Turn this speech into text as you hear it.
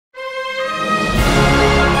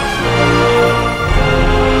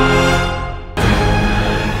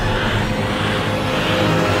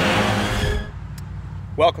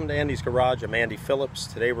Welcome to Andy's Garage. I'm Andy Phillips.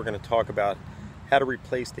 Today we're going to talk about how to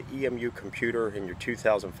replace the EMU computer in your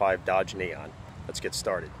 2005 Dodge Neon. Let's get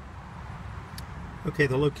started. Okay,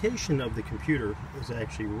 the location of the computer is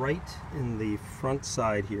actually right in the front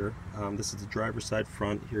side here. This is the driver's side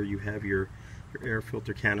front. Here you have your air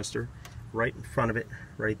filter canister. Right in front of it,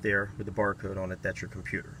 right there with the barcode on it, that's your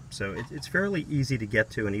computer. So it's fairly easy to get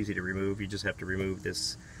to and easy to remove. You just have to remove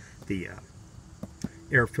the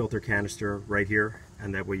air filter canister right here,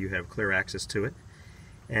 and that way you have clear access to it.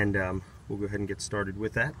 And we'll go ahead and get started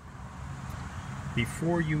with that.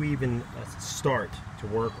 Before you even start to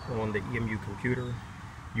work on the EMU computer,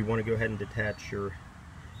 you want to go ahead and detach your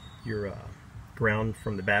ground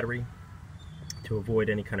from the battery to avoid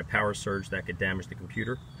any kind of power surge that could damage the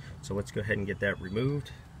computer. So let's go ahead and get that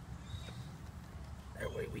removed.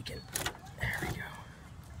 That way we can, there we go.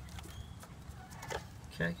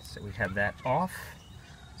 Okay, so we have that off,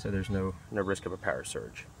 so there's no risk of a power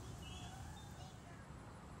surge.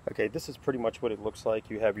 Okay, this is pretty much what it looks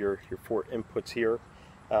like. You have your 4 inputs here.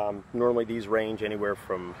 Normally these range anywhere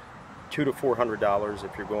from $200 to $400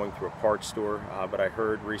 if you're going through a parts store, but I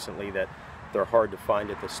heard recently that they're hard to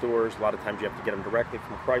find at the stores. A lot of times you have to get them directly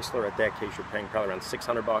from Chrysler. At that case, you're paying probably around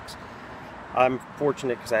 $600. I'm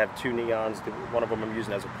fortunate because I have 2 Neons. One of them I'm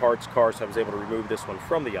using as a parts car, so I was able to remove this one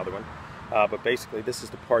from the other one. But basically, this is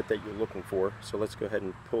the part that you're looking for. So let's go ahead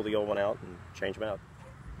and pull the old one out and change them out.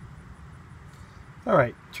 All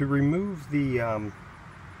right, to remove the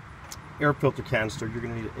air filter canister, you're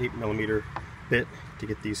going to need an 8mm bit to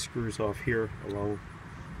get these screws off here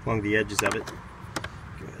along the edges of it.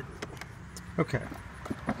 Good. Okay,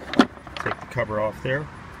 take the cover off there.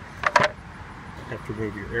 Have to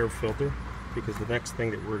remove your air filter, because the next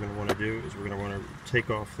thing that we're going to want to do is we're going to want to take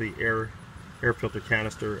off the air filter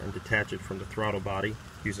canister and detach it from the throttle body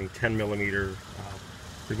using 10mm,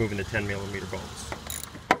 removing the 10mm bolts.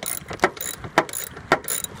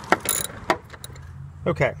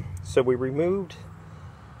 Okay, so we removed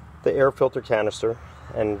the air filter canister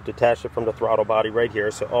and detached it from the throttle body right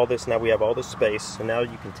here. So all this, now we have all this space. So now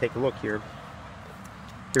you can take a look here.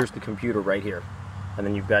 Here's the computer right here. And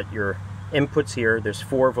then you've got your inputs here. There's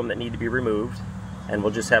 4 of them that need to be removed. And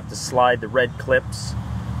we'll just have to slide the red clips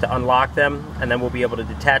to unlock them. And then we'll be able to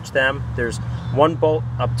detach them. There's 1 bolt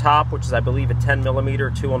up top, which is I believe a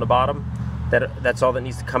 10mm, 2 on the bottom. That's all that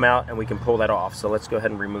needs to come out, and we can pull that off. So let's go ahead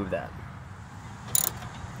and remove that.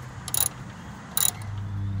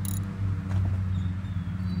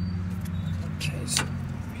 Okay, so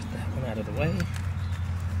get that one out of the way.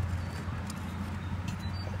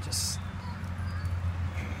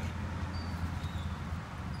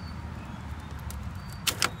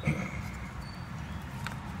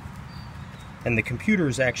 And the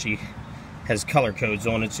computer actually has color codes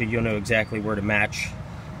on it, so you'll know exactly where to match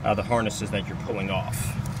the harnesses that you're pulling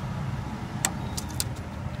off.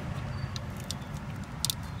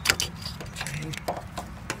 Okay.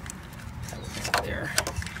 That there.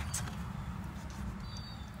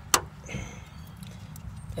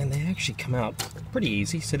 And they actually come out pretty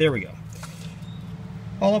easy, so there we go.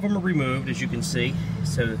 All of them are removed, as you can see.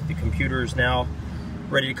 So the computer is now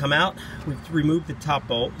ready to come out. We've removed the top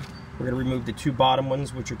bolt. We're going to remove the 2 bottom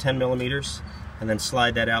ones, which are 10mm, and then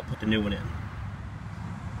slide that out, put the new one in.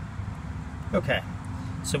 Okay,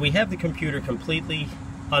 so we have the computer completely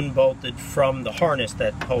unbolted from the harness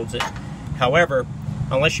that holds it. However,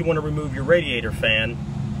 unless you want to remove your radiator fan,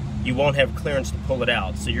 you won't have clearance to pull it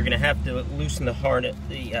out. So you're going to have to loosen the harness,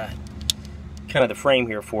 kind of the frame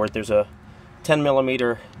here for it. There's a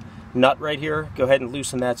 10mm nut right here. Go ahead and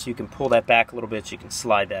loosen that so you can pull that back a little bit so you can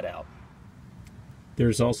slide that out.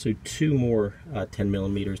 There's also 2 more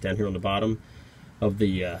 10mm down here on the bottom of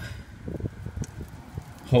the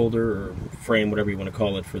holder or frame, whatever you want to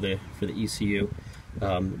call it, for the ECU.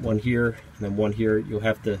 One here and then one here. You'll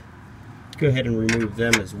have to go ahead and remove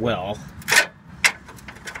them as well.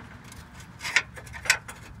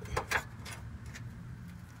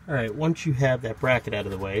 Alright, once you have that bracket out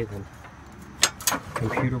of the way, then the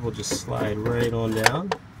computer will just slide right on down.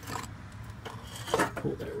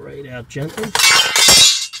 Pull that right out gently.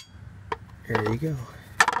 There you go.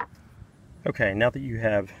 Okay, now that you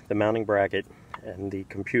have the mounting bracket and the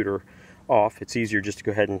computer off, it's easier just to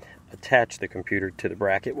go ahead and attach the computer to the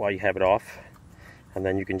bracket while you have it off, and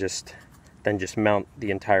then you can just mount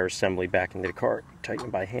the entire assembly back into the car. Tighten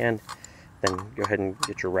it by hand, then go ahead and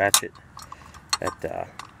get your ratchet at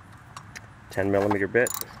 10mm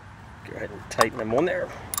bit. Go ahead and tighten them on there.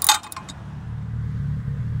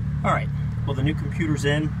 All right, well, the new computer's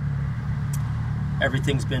in.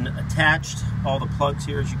 Everything's been attached. All the plugs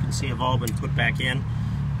here, as you can see, have all been put back in.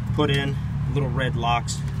 Put in. Little red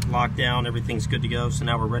locks locked down, everything's good to go. So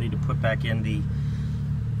now we're ready to put back in the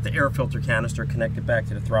air filter canister, connect it back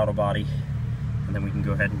to the throttle body, and then we can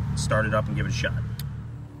go ahead and start it up and give it a shot.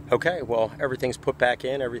 Okay, well, everything's put back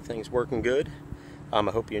in, everything's working good. I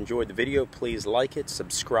hope you enjoyed the video. Please like it,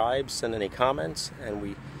 subscribe, send any comments, and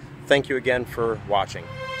we thank you again for watching.